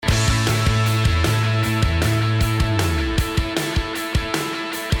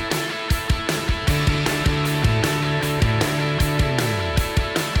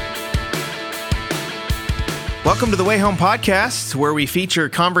Welcome to the Way Home Podcast, where we feature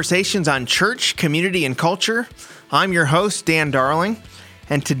conversations on church, community, and culture. I'm your host, Dan Darling,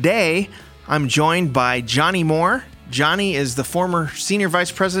 and today I'm joined by Johnnie Moore. Johnnie is the former senior vice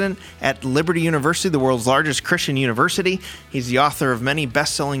president at Liberty University, the world's largest Christian university. He's the author of many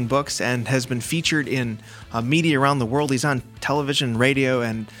best-selling books and has been featured in media around the world. He's on television, radio,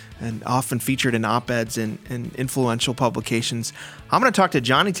 and often featured in op-eds in influential publications. I'm going to talk to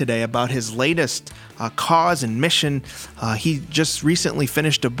Johnnie today about his latest cause and mission. He just recently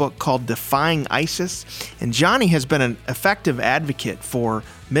finished a book called Defying Isis, and Johnnie has been an effective advocate for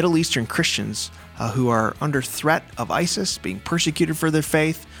Middle Eastern Christians who are under threat of ISIS, being persecuted for their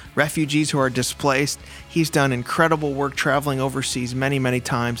faith, refugees who are displaced. He's done incredible work traveling overseas many, many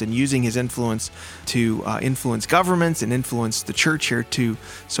times and using his influence to influence governments and influence the church here to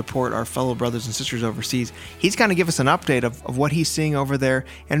support our fellow brothers and sisters overseas. He's going to give us an update of what he's seeing over there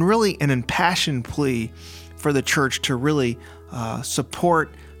and really an impassioned plea for the church to really support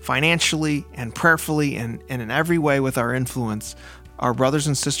financially and prayerfully and in every way with our influence our brothers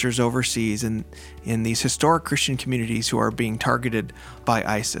and sisters overseas in these historic Christian communities who are being targeted by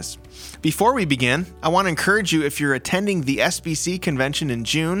ISIS. Before we begin, I want to encourage you, if you're attending the SBC convention in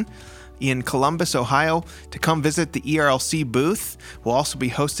June in Columbus, Ohio, to come visit the ERLC booth. We'll also be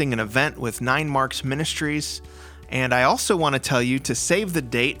hosting an event with 9 Marks Ministries. And I also want to tell you to save the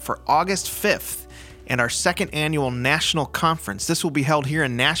date for August 5th and our second annual national conference. This will be held here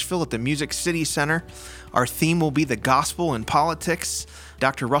in Nashville at the Music City Center. Our theme will be the gospel and politics.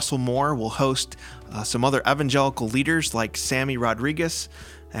 Dr. Russell Moore will host some other evangelical leaders like Sammy Rodriguez,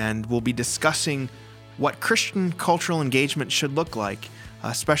 and we'll be discussing what Christian cultural engagement should look like,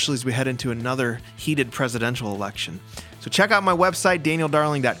 especially as we head into another heated presidential election. So check out my website,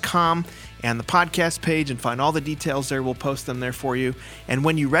 danieldarling.com, and the podcast page and find all the details there. We'll post them there for you. And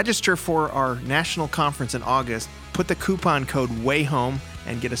when you register for our national conference in August, put the coupon code WAYHOME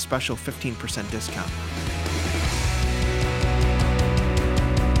and get a special 15% discount.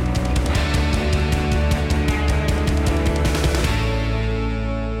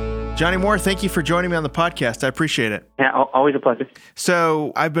 Johnnie Moore, thank you for joining me on the podcast. I appreciate it. Yeah, always a pleasure.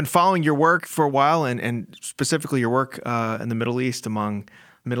 So I've been following your work for a while, and specifically your work in the Middle East among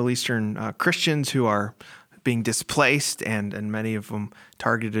Middle Eastern Christians who are being displaced and many of them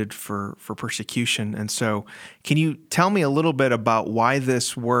targeted for persecution. And so can you tell me a little bit about why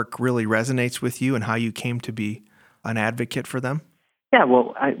this work really resonates with you and how you came to be an advocate for them? Yeah,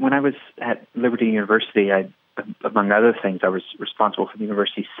 well, when I was at Liberty University, among other things, I was responsible for the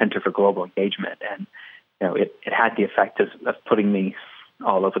university's Center for Global Engagement. And it had the effect of putting me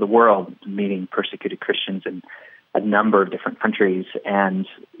all over the world, meeting persecuted Christians in a number of different countries. And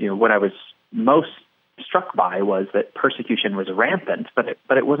what I was most struck by was that persecution was rampant, but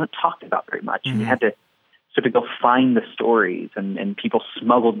it wasn't talked about very much. Mm-hmm. And you had to sort of go find the stories, and people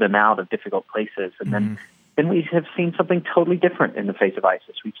smuggled them out of difficult places. And then we have seen something totally different in the face of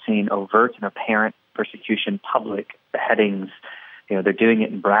ISIS. We've seen overt and apparent persecution, public beheadings. They're doing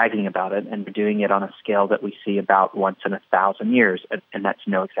it and bragging about it, and they're doing it on a scale that we see about once in 1,000 years, and that's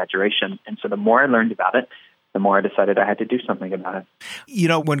no exaggeration. And so the more I learned about it, the more I decided I had to do something about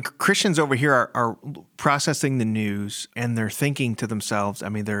it. When Christians over here are processing the news and they're thinking to themselves,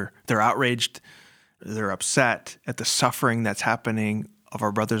 they're outraged, they're upset at the suffering that's happening of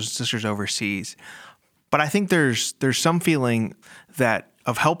our brothers and sisters overseas. But I think there's some feeling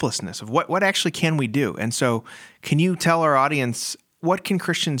of helplessness, of what actually can we do? And so can you tell our audience, what can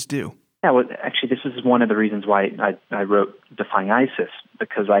Christians do? Yeah, well, actually, this is one of the reasons why I wrote Defying Isis,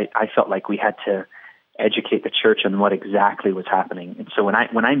 because I felt like we had to educate the church on what exactly was happening. And so when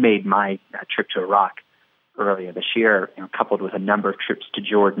I made my trip to Iraq earlier this year, coupled with a number of trips to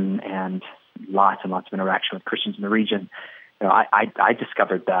Jordan and lots of interaction with Christians in the region, I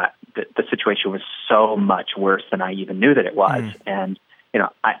discovered that the situation was so much worse than I even knew that it was. And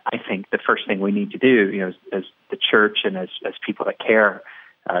I think the first thing we need to do, as the church and as people that care,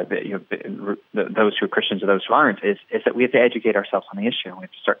 those who are Christians or those who aren't, is that we have to educate ourselves on the issue. We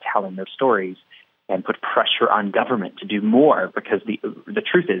have to start telling those stories and put pressure on government to do more, because the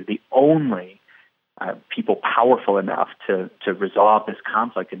truth is the only people powerful enough to resolve this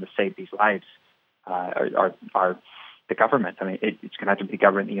conflict and to save these lives are the government. It's going to have to be the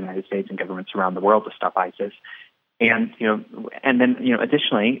government in the United States and governments around the world to stop ISIS. And then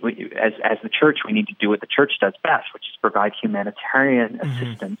additionally, as the church, we need to do what the church does best, which is provide humanitarian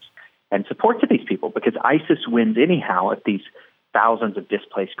assistance and support to these people, because ISIS wins anyhow if these thousands of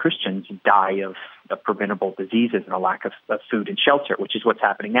displaced Christians die of preventable diseases and a lack of food and shelter, which is what's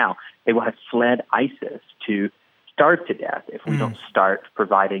happening now. They will have fled ISIS to starve to death if we don't start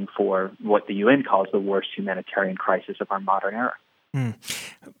providing for what the UN calls the worst humanitarian crisis of our modern era.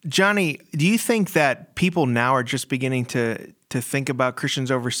 Johnny, do you think that people now are just beginning to think about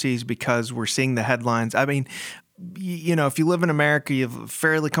Christians overseas because we're seeing the headlines? I mean, if you live in America, you have a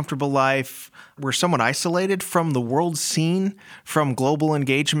fairly comfortable life. We're somewhat isolated from the world scene, from global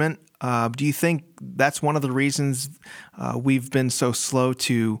engagement. Do you think that's one of the reasons we've been so slow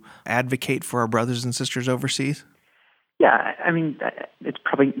to advocate for our brothers and sisters overseas? Yeah, I mean, it's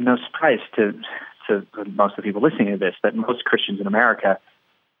probably no surprise to most of the people listening to this that most Christians in America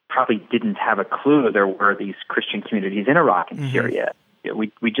probably didn't have a clue there were these Christian communities in Iraq and Syria.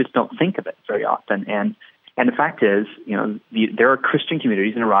 We just don't think of it very often. And the fact is, there are Christian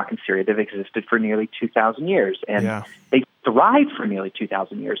communities in Iraq and Syria that have existed for nearly 2,000 years. And they thrived for nearly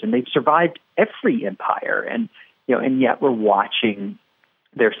 2,000 years. And they've survived every empire. And yet we're watching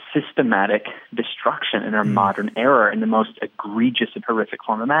their systematic destruction in our modern era in the most egregious and horrific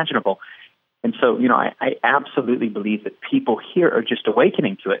form imaginable. And so, I absolutely believe that people here are just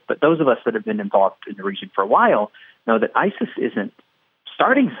awakening to it. But those of us that have been involved in the region for a while know that ISIS isn't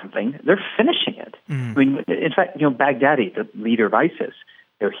starting something, they're finishing it. I mean, in fact, Baghdadi, the leader of ISIS,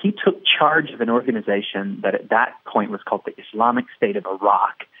 he took charge of an organization that at that point was called the Islamic State of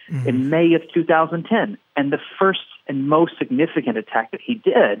Iraq in May of 2010. And the first and most significant attack that he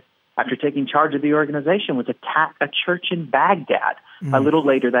did after taking charge of the organization was attack a church in Baghdad a little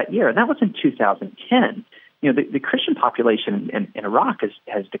later that year. And that was in 2010. The Christian population in Iraq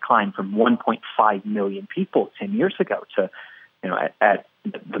has declined from 1.5 million people 10 years ago to, at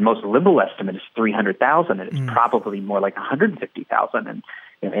the most liberal estimate is 300,000, and it's probably more like 150,000. And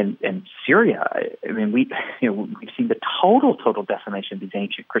in Syria, I mean, we've seen the total decimation of these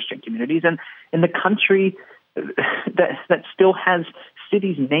ancient Christian communities, and in the country that still has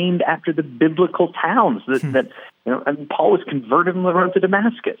cities named after the biblical towns that Paul was converted on the road to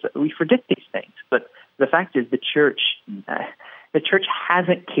Damascus. We forget these things, but the fact is the church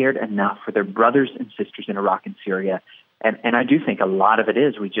hasn't cared enough for their brothers and sisters in Iraq and Syria. And I do think a lot of it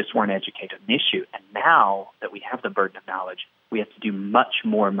is we just weren't educated on the issue. And now that we have the burden of knowledge, we have to do much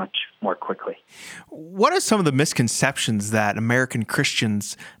more quickly. What are some of the misconceptions that American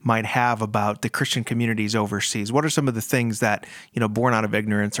Christians might have about the Christian communities overseas? What are some of the things that, born out of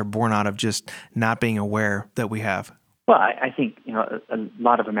ignorance or born out of just not being aware that we have? Well, I think, a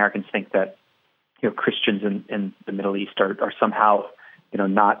lot of Americans think that, Christians in the Middle East are somehow,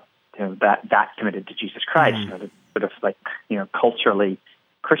 not that committed to Jesus Christ, sort of like, culturally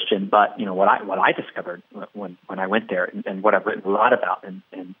Christian. But, what I discovered when I went there and what I've written a lot about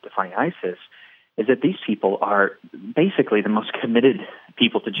in Defying Isis is that these people are basically the most committed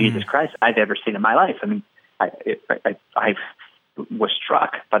people to Jesus Christ I've ever seen in my life. I mean, I was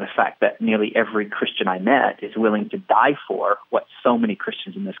struck by the fact that nearly every Christian I met is willing to die for what so many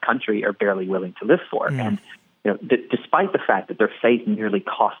Christians in this country are barely willing to live for. And despite the fact that their faith nearly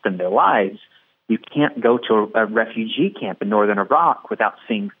cost them their lives, you can't go to a refugee camp in northern Iraq without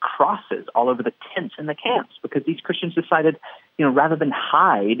seeing crosses all over the tents in the camps, because these Christians decided, rather than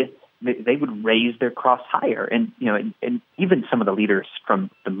hide, they would raise their cross higher. And even some of the leaders from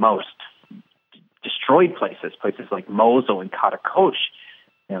the most destroyed places like Mosul and Karakosh,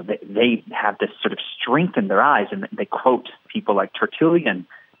 they have this sort of strength in their eyes, and they quote people like Tertullian,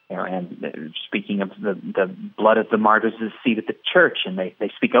 and speaking of the blood of the martyrs is the seed of the church, and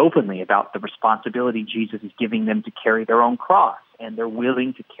they speak openly about the responsibility Jesus is giving them to carry their own cross, and they're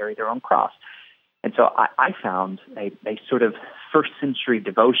willing to carry their own cross. And so I found a sort of first century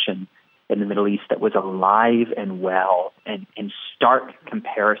devotion in the Middle East that was alive and well, and in stark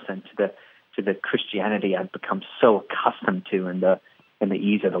comparison to the Christianity I've become so accustomed to in the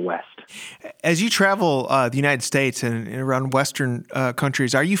ease of the West. As you travel the United States and around Western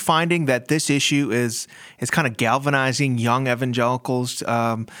countries, are you finding that this issue is kind of galvanizing young evangelicals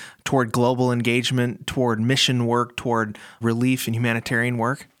toward global engagement, toward mission work, toward relief and humanitarian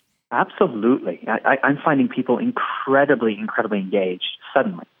work? Absolutely. I'm finding people incredibly engaged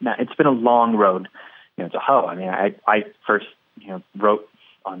suddenly. Now, it's been a long road to hoe. I mean, I first wrote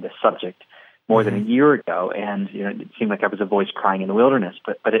on this subject more than a year ago, and it seemed like I was a voice crying in the wilderness.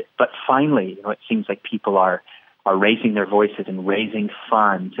 But finally, it seems like people are raising their voices and raising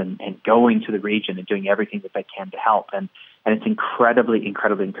funds and going to the region and doing everything that they can to help. And it's incredibly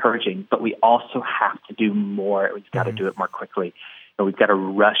encouraging. But we also have to do more. We've got to do it more quickly. We've got to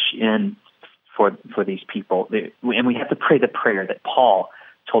rush in for these people, and we have to pray the prayer that Paul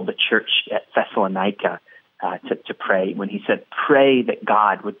told the church at Thessalonica to pray when he said, "Pray that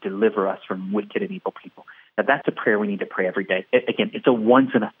God would deliver us from wicked and evil people." Now, that's a prayer we need to pray every day. Again, it's a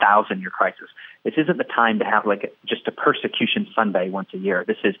once in 1,000-year crisis. This isn't the time to have just a persecution Sunday once a year.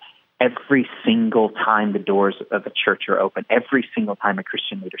 This is every single time the doors of a church are open, every single time a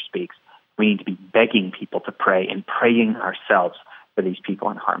Christian leader speaks, we need to be begging people to pray and praying ourselves for these people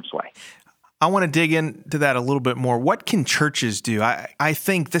in harm's way. I want to dig into that a little bit more. What can churches do? I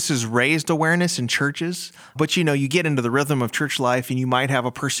think this has raised awareness in churches, but you get into the rhythm of church life and you might have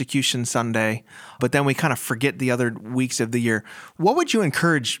a persecution Sunday, but then we kind of forget the other weeks of the year. What would you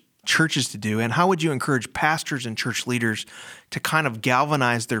encourage churches to do, and how would you encourage pastors and church leaders to kind of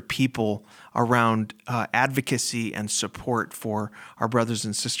galvanize their people around advocacy and support for our brothers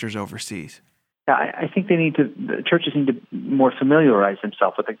and sisters overseas? Yeah, I think the churches need to more familiarize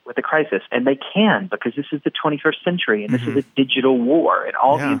themselves with the crisis, and they can, because this is the 21st century, and this is a digital war, and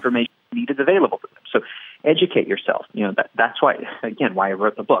all the information you need is available to them. So educate yourself. That's why I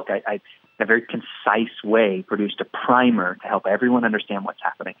wrote the book. I in a very concise way, produced a primer to help everyone understand what's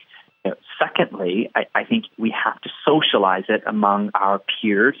happening. Secondly, I think we have to socialize it among our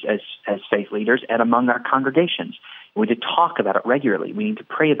peers as faith leaders and among our congregations. We need to talk about it regularly. We need to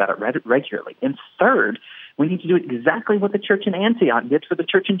pray about it regularly. And third, we need to do exactly what the church in Antioch did for the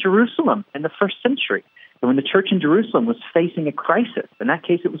church in Jerusalem in the first century. And when the church in Jerusalem was facing a crisis, in that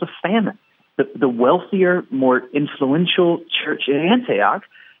case it was a famine, the wealthier, more influential church in Antioch,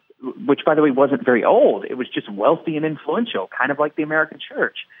 which, by the way, wasn't very old, it was just wealthy and influential, kind of like the American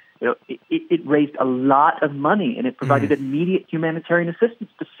church. It raised a lot of money, and it provided immediate humanitarian assistance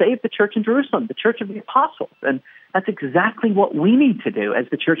to save the church in Jerusalem, the church of the apostles. And that's exactly what we need to do as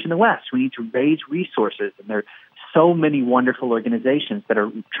the church in the West. We need to raise resources, and there are so many wonderful organizations that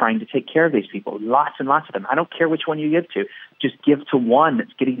are trying to take care of these people, lots and lots of them. I don't care which one you give to. Just give to one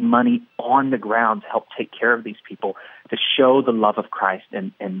that's getting money on the ground to help take care of these people, to show the love of Christ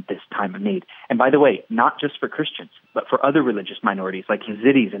in this time of need. And by the way, not just for Christians, but for other religious minorities like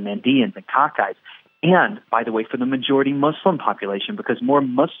Yazidis and Mandeans and Kakais. And, by the way, for the majority Muslim population, because more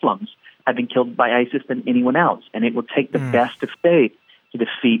Muslims have been killed by ISIS than anyone else. And it will take the best of faith to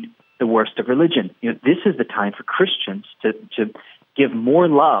defeat the worst of religion. This is the time for Christians to give more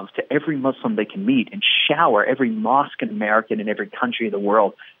love to every Muslim they can meet and shower every mosque in America and in every country of the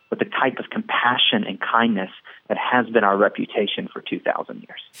world with the type of compassion and kindness that has been our reputation for 2,000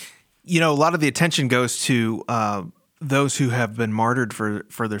 years. A lot of the attention goes to those who have been martyred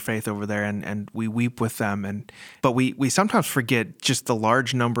for their faith over there, and we weep with them. But we sometimes forget just the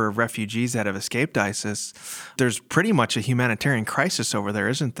large number of refugees that have escaped ISIS. There's pretty much a humanitarian crisis over there,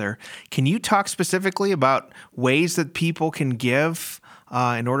 isn't there? Can you talk specifically about ways that people can give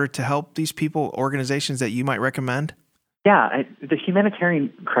in order to help these people, organizations that you might recommend? Yeah, the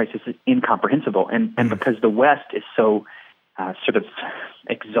humanitarian crisis is incomprehensible, and because the West is so sort of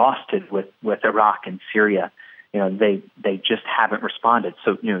exhausted with Iraq and Syria, they just haven't responded.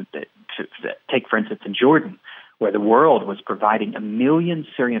 So, take, for instance, in Jordan, where the world was providing 1 million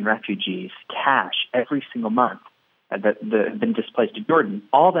Syrian refugees cash every single month that have been displaced to Jordan.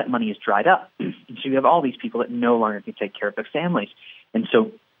 All that money is dried up. So you have all these people that no longer can take care of their families. And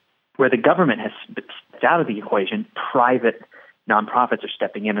so where the government has stepped out of the equation, private nonprofits are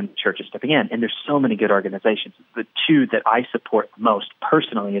stepping in and the church is stepping in. And there's so many good organizations. The two that I support most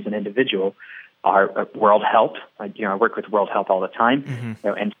personally as an individual are World Health. I work with World Health all the time.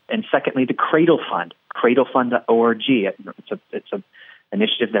 And secondly, the Cradle Fund, cradlefund.org. It's an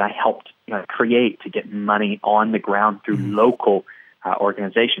initiative that I helped create to get money on the ground through local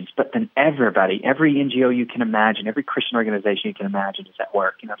organizations. But then everybody, every NGO you can imagine, every Christian organization you can imagine is at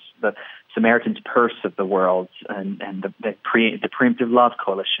work. The Samaritan's Purse of the world, and the Preemptive Love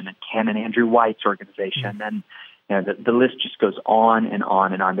Coalition, and Canon Andrew White's organization, and the list just goes on and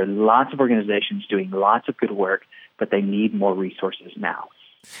on and on. There are lots of organizations doing lots of good work, but they need more resources now.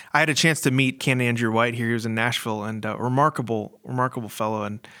 I had a chance to meet Canon Andrew White here. He was in Nashville, and a remarkable fellow,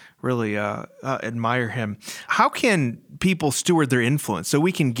 and really admire him. How can people steward their influence? So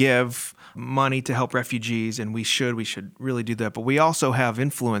we can give money to help refugees, and we should really do that. But we also have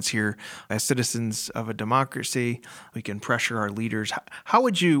influence here as citizens of a democracy. We can pressure our leaders. How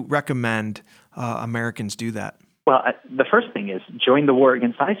would you recommend Americans do that? Well, the first thing is join the war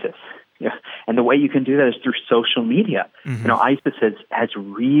against ISIS. And the way you can do that is through social media. ISIS has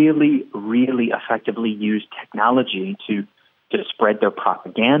really, really effectively used technology to spread their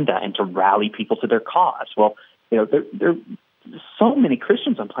propaganda and to rally people to their cause. Well, there are so many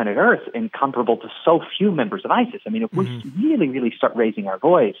Christians on planet Earth, incomparable to so few members of ISIS. I mean, if we really, really start raising our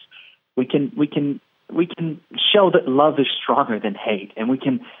voice, we can we can show that love is stronger than hate, and we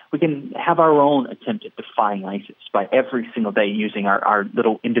can have our own attempt at defying ISIS by every single day using our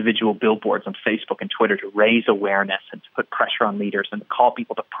little individual billboards on Facebook and Twitter to raise awareness and to put pressure on leaders and to call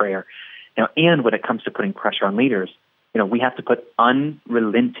people to prayer. And when it comes to putting pressure on leaders, we have to put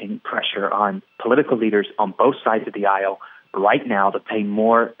unrelenting pressure on political leaders on both sides of the aisle right now to pay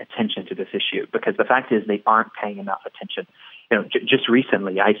more attention to this issue, because the fact is they aren't paying enough attention. Just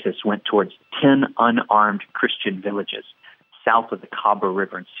recently, ISIS went towards 10 unarmed Christian villages south of the Khabur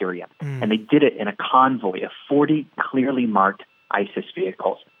River in Syria. And they did it in a convoy of 40 clearly marked ISIS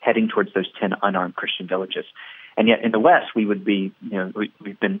vehicles heading towards those 10 unarmed Christian villages. And yet in the West, we would be,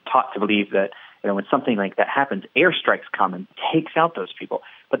 we've been taught to believe that, when something like that happens, airstrikes come and takes out those people.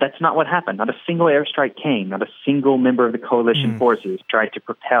 But that's not what happened. Not a single airstrike came. Not a single member of the coalition forces tried to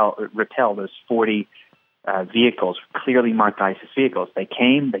repel those 40 vehicles, clearly marked ISIS vehicles. They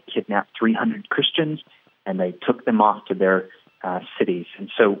came, they kidnapped 300 Christians, and they took them off to their cities. And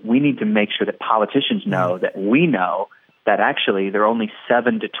so we need to make sure that politicians know that we know that actually there are only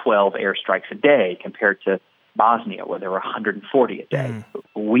 7 to 12 airstrikes a day compared to Bosnia, where there were 140 a day.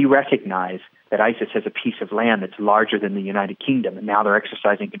 We recognize that ISIS has a piece of land that's larger than the United Kingdom, and now they're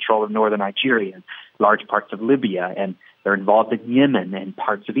exercising control of northern Nigeria and large parts of Libya, and they're involved in Yemen and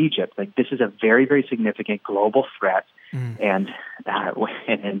parts of Egypt. Like, this is a very, very significant global threat, and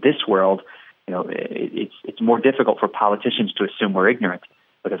in this world, it's more difficult for politicians to assume we're ignorant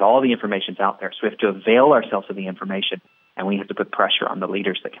because all the information's out there. So we have to avail ourselves of the information, and we have to put pressure on the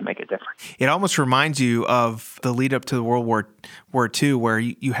leaders that can make a difference. It almost reminds you of the lead up to World War II, where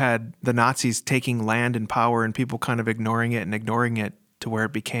you had the Nazis taking land and power and people kind of ignoring it to where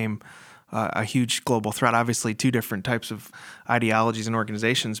it became a huge global threat. Obviously, two different types of ideologies and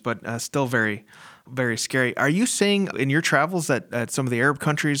organizations, but still very, very scary. Are you seeing in your travels that some of the Arab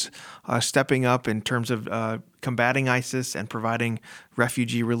countries stepping up in terms of combating ISIS and providing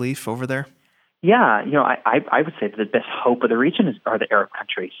refugee relief over there? Yeah, I would say that the best hope of the region are the Arab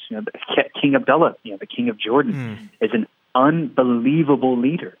countries. King Abdullah, the King of Jordan, is an unbelievable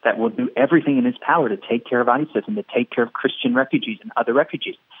leader that will do everything in his power to take care of ISIS and to take care of Christian refugees and other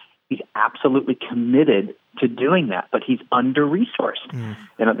refugees. He's absolutely committed to doing that, but he's under-resourced.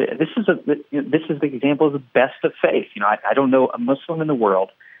 This is the example of the best of faith. I don't know a Muslim in the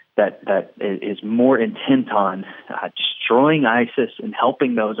world that is more intent on destroying ISIS and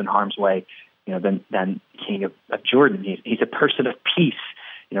helping those in harm's way, than King of Jordan. He's a person of peace,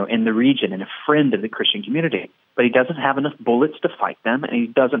 in the region and a friend of the Christian community. But he doesn't have enough bullets to fight them, and he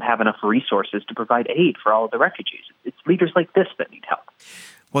doesn't have enough resources to provide aid for all of the refugees. It's leaders like this that need help.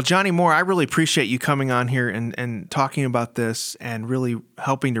 Well, Johnnie Moore, I really appreciate you coming on here and talking about this and really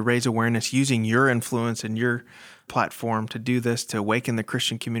helping to raise awareness using your influence and your platform to do this, to awaken the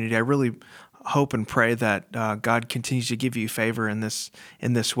Christian community. I really hope and pray that God continues to give you favor in this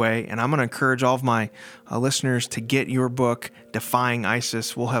way. And I'm going to encourage all of my listeners to get your book, Defying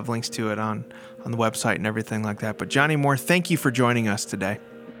Isis. We'll have links to it on the website and everything like that. But Johnnie Moore, thank you for joining us today.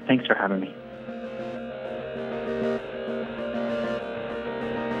 Thanks for having me.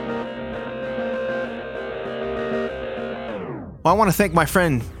 Well, I want to thank my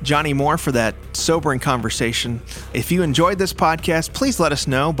friend Johnnie Moore for that sobering conversation. If you enjoyed this podcast, please let us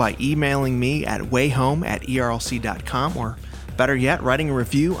know by emailing me at wayhome@erlc.com, or better yet, writing a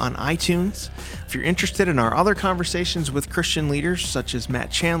review on iTunes. If you're interested in our other conversations with Christian leaders such as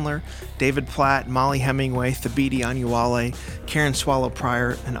Matt Chandler, David Platt, Molly Hemingway, Thabiti Anyuwale, Karen Swallow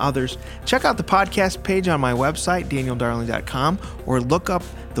Pryor, and others, check out the podcast page on my website, danieldarling.com, or look up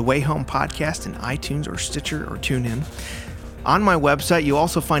the Way Home podcast in iTunes or Stitcher or TuneIn. On my website, you'll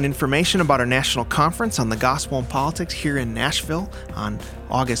also find information about our national conference on the gospel and politics here in Nashville on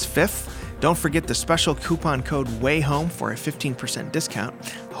August 5th. Don't forget the special coupon code WAYHOME for a 15% discount.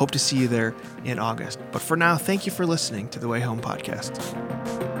 Hope to see you there in August. But for now, thank you for listening to the Way Home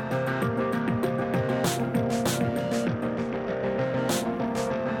podcast.